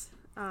serious.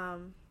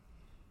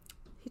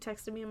 He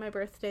texted me on my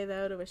birthday,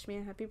 though, to wish me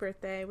a happy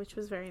birthday, which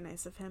was very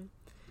nice of him.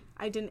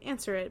 I didn't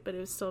answer it, but it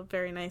was still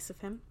very nice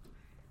of him.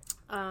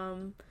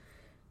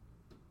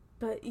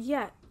 But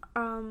yeah,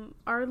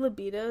 our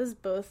libidos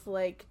both,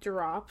 like,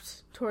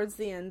 dropped towards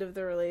the end of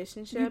the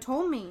relationship. You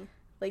told me.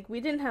 Like,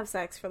 we didn't have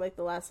sex for, like,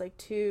 the last, like,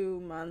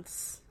 2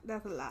 months.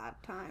 That's a lot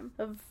of time.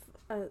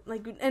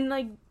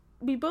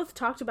 We both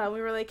talked about it.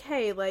 We were like,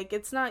 hey, like,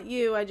 it's not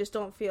you, I just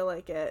don't feel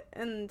like it.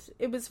 And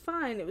it was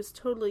fine. It was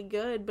totally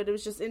good, but it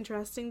was just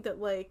interesting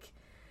that, like,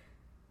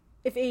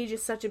 if age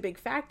is such a big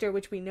factor,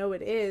 which we know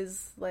it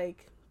is,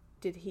 like,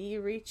 did he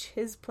reach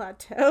his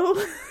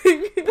plateau?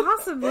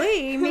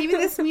 Possibly. Maybe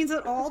this means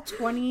that all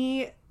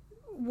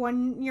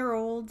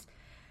 21-year-old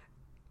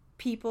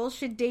people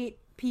should date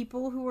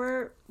people who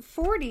are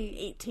 40.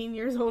 18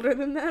 years older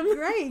than them.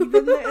 Right.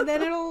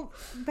 Then it'll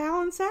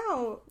balance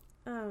out.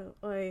 Oh,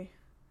 oy.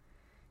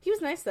 He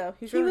was nice, though.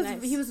 He was really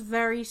nice. He was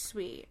very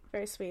sweet.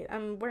 Very sweet.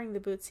 I'm wearing the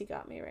boots he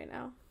got me right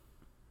now.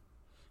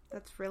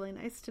 That's really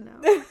nice to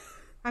know.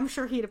 I'm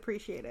sure he'd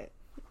appreciate it.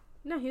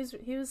 No, he was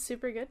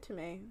super good to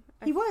me.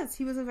 He was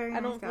a very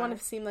nice guy. I don't want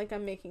to seem like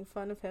I'm making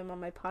fun of him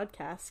on my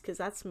podcast, because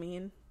that's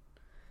mean.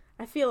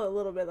 I feel a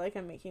little bit like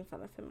I'm making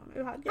fun of him on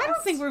my podcast. I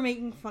don't think we're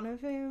making fun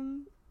of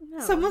him. No.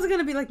 Someone's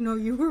gonna be like, no,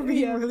 you were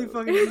being really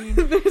fucking mean.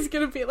 There's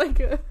gonna be, like,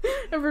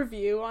 a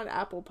review on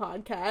Apple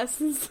Podcasts.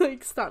 It's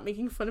like, stop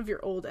making fun of your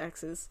old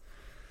exes.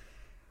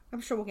 I'm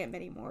sure we'll get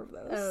many more of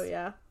those. Oh,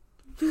 yeah.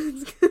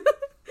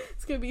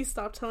 It's gonna be,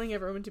 stop telling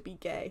everyone to be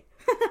gay.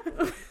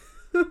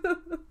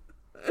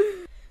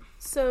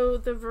 So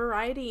the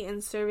variety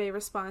in survey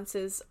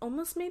responses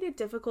almost made it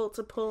difficult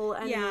to pull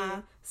any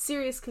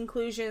serious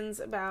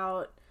conclusions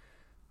about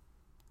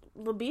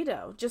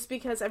libido, just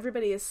because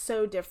everybody is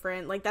so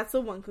different. Like, that's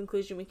the one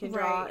conclusion we can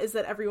draw, is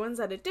that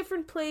everyone's at a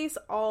different place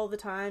all the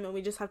time, and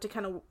we just have to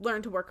kind of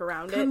learn to work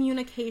around it.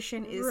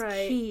 Communication is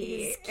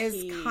key,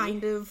 is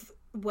kind of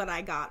what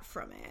I got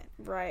from it.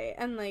 Right.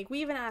 And, like,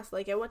 we even asked,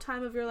 like, at what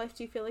time of your life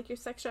do you feel like your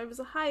sex drive is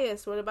the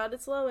highest? What about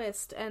its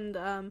lowest? And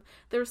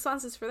the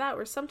responses for that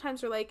were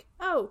sometimes like,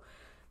 oh,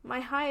 my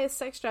highest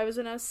sex drive was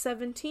when I was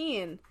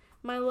 17.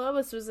 My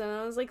lowest was when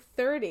I was, like,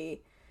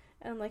 30.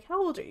 And I'm like,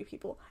 how old are you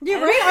people?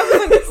 Yeah, right? I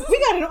was like, we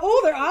got an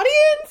older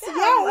audience? Yeah,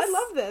 yes! I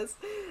love this.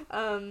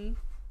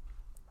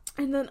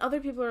 And then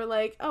other people are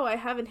like, oh, I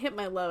haven't hit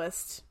my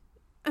lowest.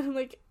 And I'm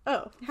like,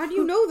 oh. How do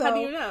you know, though? How do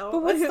you know?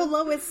 But what's the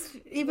lowest,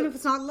 even if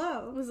it's not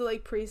low? Was it,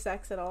 like,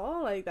 pre-sex at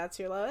all? Like, that's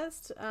your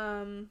lowest?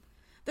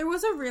 There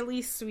was a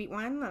really sweet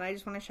one that I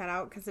just want to shout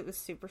out because it was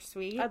super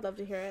sweet. I'd love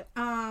to hear it.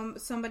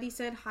 Somebody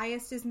said,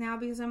 highest is now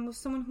because I'm with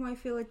someone who I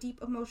feel a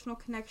deep emotional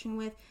connection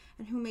with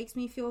and who makes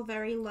me feel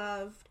very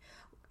loved.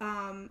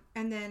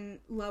 And then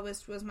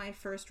Lois was my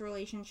first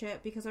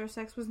relationship because our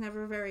sex was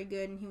never very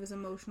good and he was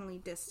emotionally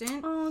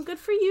distant. Oh, good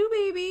for you,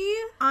 baby.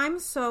 I'm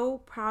so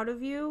proud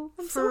of you.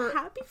 I'm so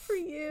happy for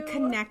you.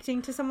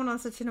 Connecting to someone on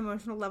such an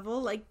emotional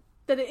level. Like,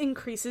 that it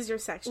increases your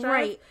sex drive.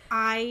 Right.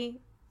 I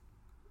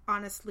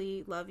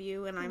honestly love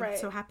you and I'm Right.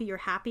 so happy you're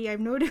happy. I have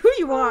no idea who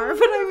you are, but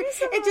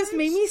so it just much.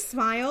 made me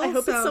smile. I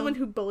hope so. it's someone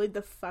who bullied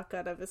the fuck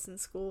out of us in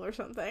school or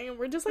something. And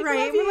we're just like,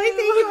 Right. love you. We're like,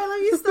 thank you. I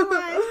love you so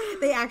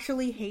much. They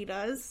actually hate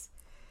us.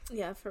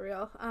 Yeah, for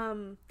real.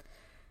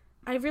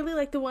 I really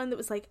like the one that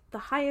was like, the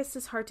highest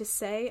is hard to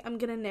say. I'm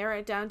gonna narrow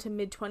it down to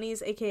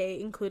mid-20s, aka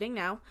including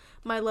now.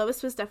 My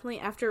lowest was definitely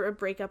after a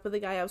breakup with a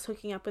guy I was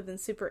hooking up with and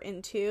super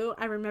into.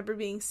 I remember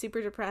being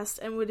super depressed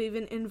and would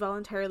even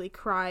involuntarily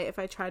cry if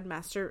I tried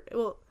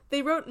well,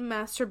 they wrote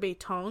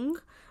masturbatong,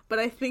 but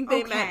I think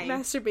they meant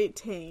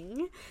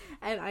masturbating.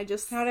 And I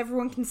just... Not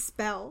everyone can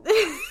spell.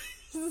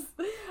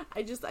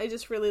 I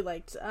just really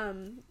liked,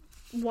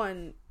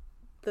 one,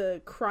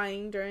 the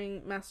crying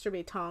during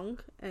masturbatong,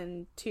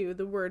 and two,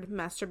 the word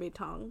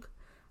masturbatong.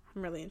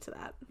 I'm really into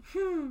that.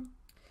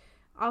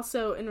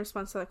 Also, in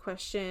response to that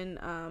question,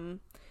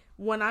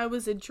 when I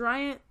was a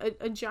giant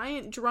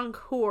drunk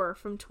whore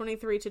from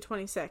 23 to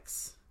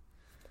 26.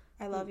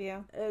 I love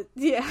you.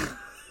 Yeah.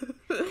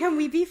 Can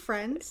we be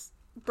friends?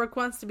 Brooke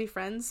wants to be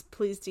friends.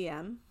 Please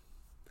DM.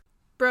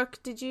 Brooke,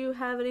 did you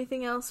have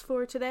anything else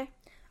for today?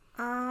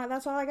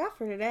 That's all I got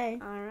for today.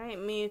 All right,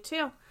 me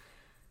too.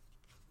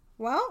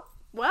 Well,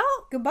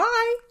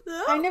 goodbye.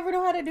 Oh. I never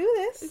know how to do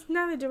this.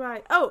 Neither do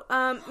I.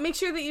 Oh, make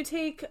sure that you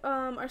take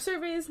our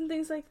surveys and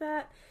things like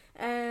that,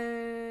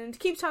 and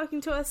keep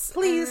talking to us.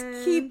 Please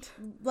keep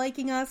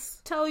liking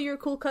us. Tell your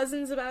cool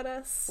cousins about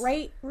us.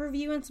 Rate,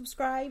 review, and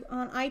subscribe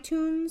on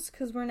iTunes,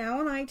 because we're now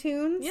on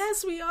iTunes.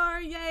 Yes, we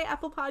are. Yay,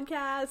 Apple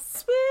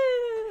Podcasts.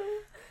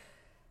 Woo!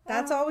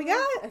 That's all we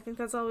got. I think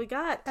that's all we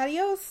got.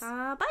 Adios.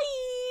 Bye.